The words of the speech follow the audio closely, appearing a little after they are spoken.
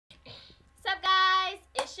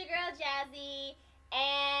your girl Jazzy,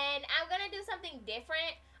 and I'm gonna do something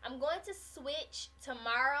different. I'm going to switch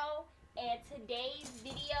tomorrow and today's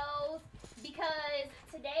videos because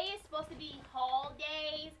today is supposed to be haul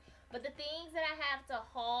days, but the things that I have to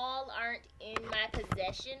haul aren't in my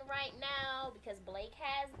possession right now because Blake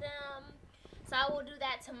has them. So I will do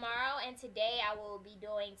that tomorrow, and today I will be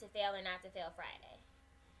doing To Fail or Not to Fail Friday.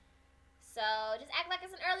 So just act like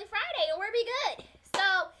it's an early Friday and we'll be good.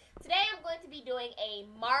 So today I'm going to be doing a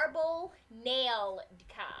marble nail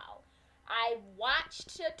decal. I watched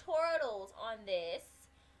tutorials on this,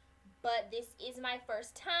 but this is my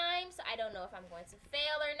first time, so I don't know if I'm going to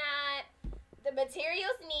fail or not. The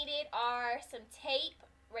materials needed are some tape,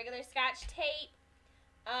 regular Scotch tape,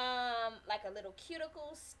 like a little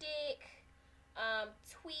cuticle stick,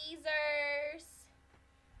 tweezers,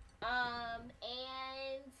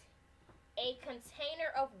 and a container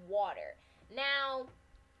of water. Now,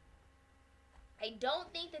 I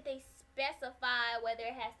don't think that they specify whether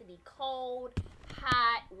it has to be cold,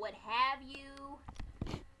 hot, what have you.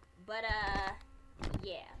 But,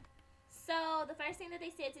 yeah. So, the first thing that they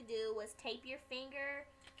said to do was tape your finger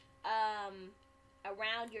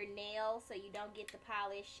around your nail so you don't get the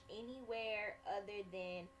polish anywhere other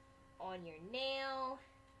than on your nail.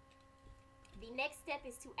 The next step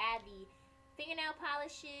is to add the fingernail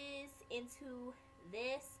polishes into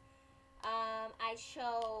this. I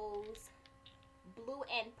chose blue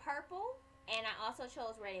and purple, and I also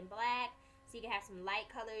chose red and black, so you can have some light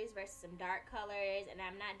colors versus some dark colors. And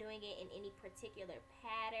I'm not doing it in any particular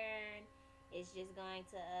pattern. It's just going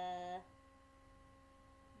to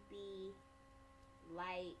be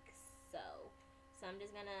like so. So I'm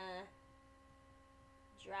just gonna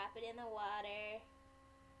drop it in the water.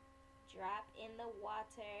 Drop in the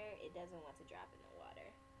water. It doesn't want to drop in the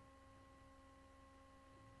water.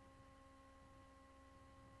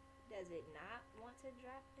 Does it not want to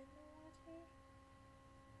drop in the water?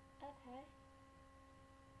 Okay.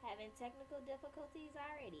 Having technical difficulties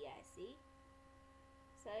already, I see.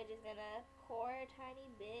 So I'm just gonna pour a tiny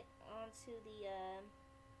bit onto the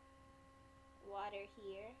water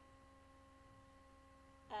here.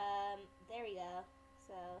 There we go.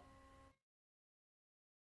 So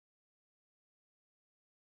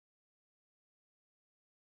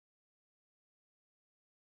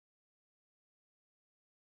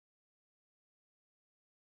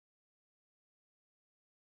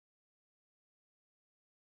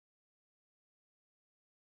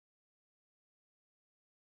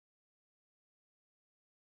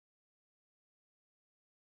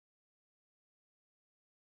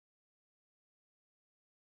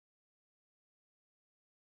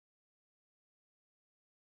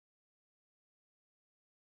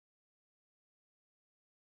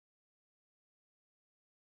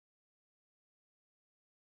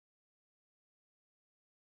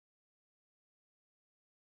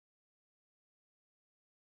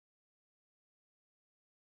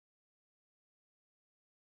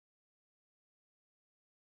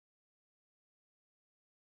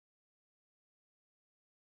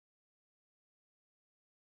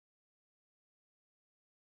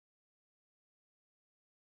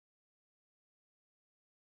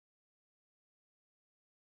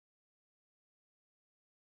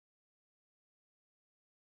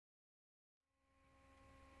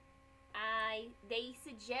they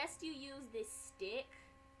suggest you use this stick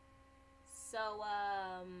so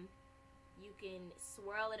you can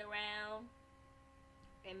swirl it around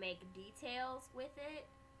and make details with it.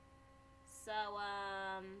 So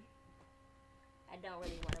I don't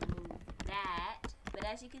really want to move that, but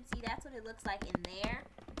as you can see, that's what it looks like in there.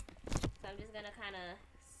 So I'm just gonna kind of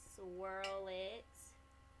swirl it.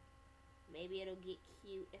 Maybe it'll get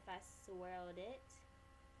cute if I swirled it.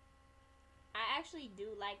 I actually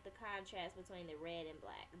do like the contrast between the red and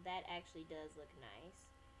black. That actually does look nice.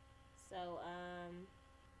 So,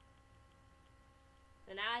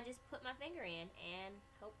 so now I just put my finger in and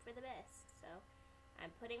hope for the best. So,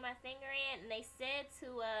 I'm putting my finger in, and they said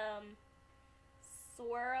to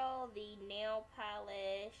swirl the nail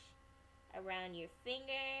polish around your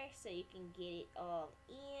finger so you can get it all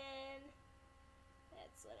in.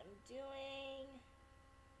 That's what I'm doing.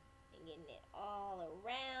 And getting it all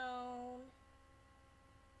around.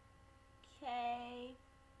 Okay.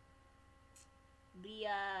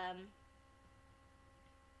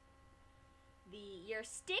 Your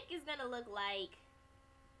stick is gonna look like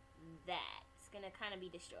that. It's gonna kind of be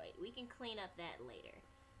destroyed. We can clean up that later.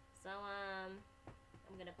 So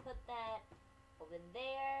I'm gonna put that over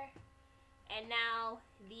there. And now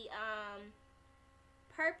the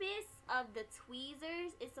purpose of the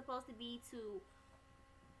tweezers is supposed to be to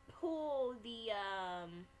pull the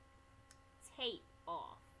tape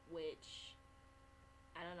off. which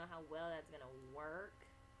I don't know how well that's gonna work.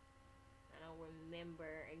 I don't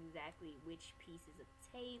remember exactly which pieces of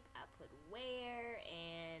tape I put where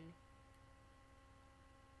and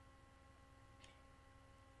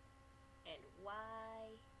why.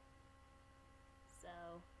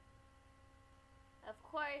 So, of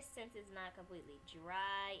course, since it's not completely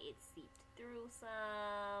dry, it seeped through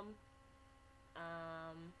some.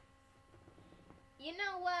 You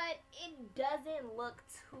know what? It doesn't look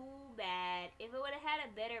too bad. If it would have had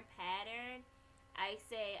a better pattern, I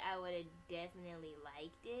say I would have definitely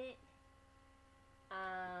liked it.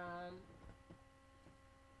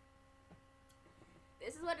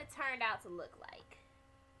 This is what it turned out to look like.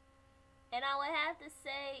 And I would have to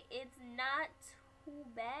say it's not too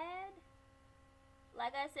bad.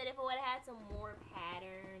 Like I said, if it would have had some more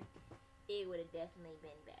pattern, it would have definitely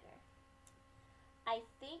been better. I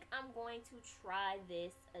think I'm going to try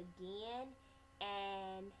this again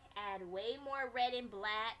and add way more red and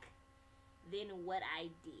black than what I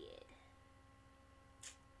did.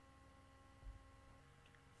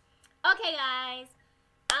 Okay, guys.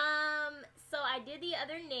 So I did the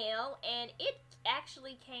other nail and it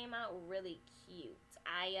actually came out really cute.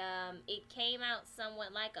 It came out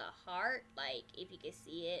somewhat like a heart, like if you can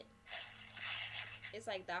see it. It's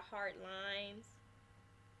like the heart lines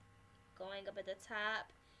going up at the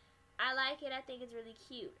top. I like it. I think it's really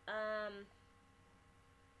cute.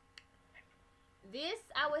 This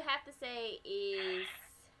I would have to say is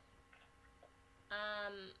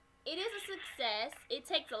it is a success. It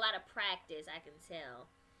takes a lot of practice, I can tell,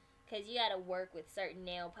 because you gotta work with certain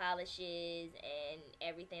nail polishes and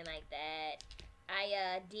everything like that.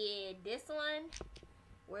 I did this one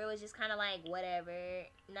where it was just kind of like whatever,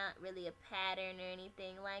 not really a pattern or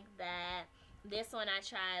anything like that. This one I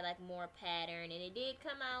tried like more pattern and it did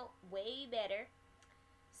come out way better.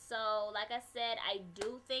 So like I said, I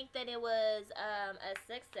do think that it was a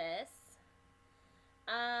success.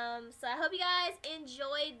 So I hope you guys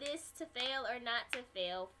enjoyed this To Fail or Not to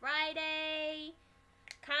Fail Friday.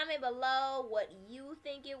 Comment below what you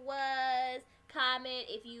think it was. Comment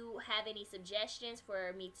if you have any suggestions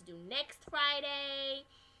for me to do next Friday.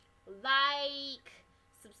 Like,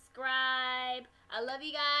 subscribe. I love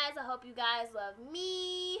you guys. I hope you guys love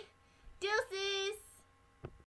me. Deuces.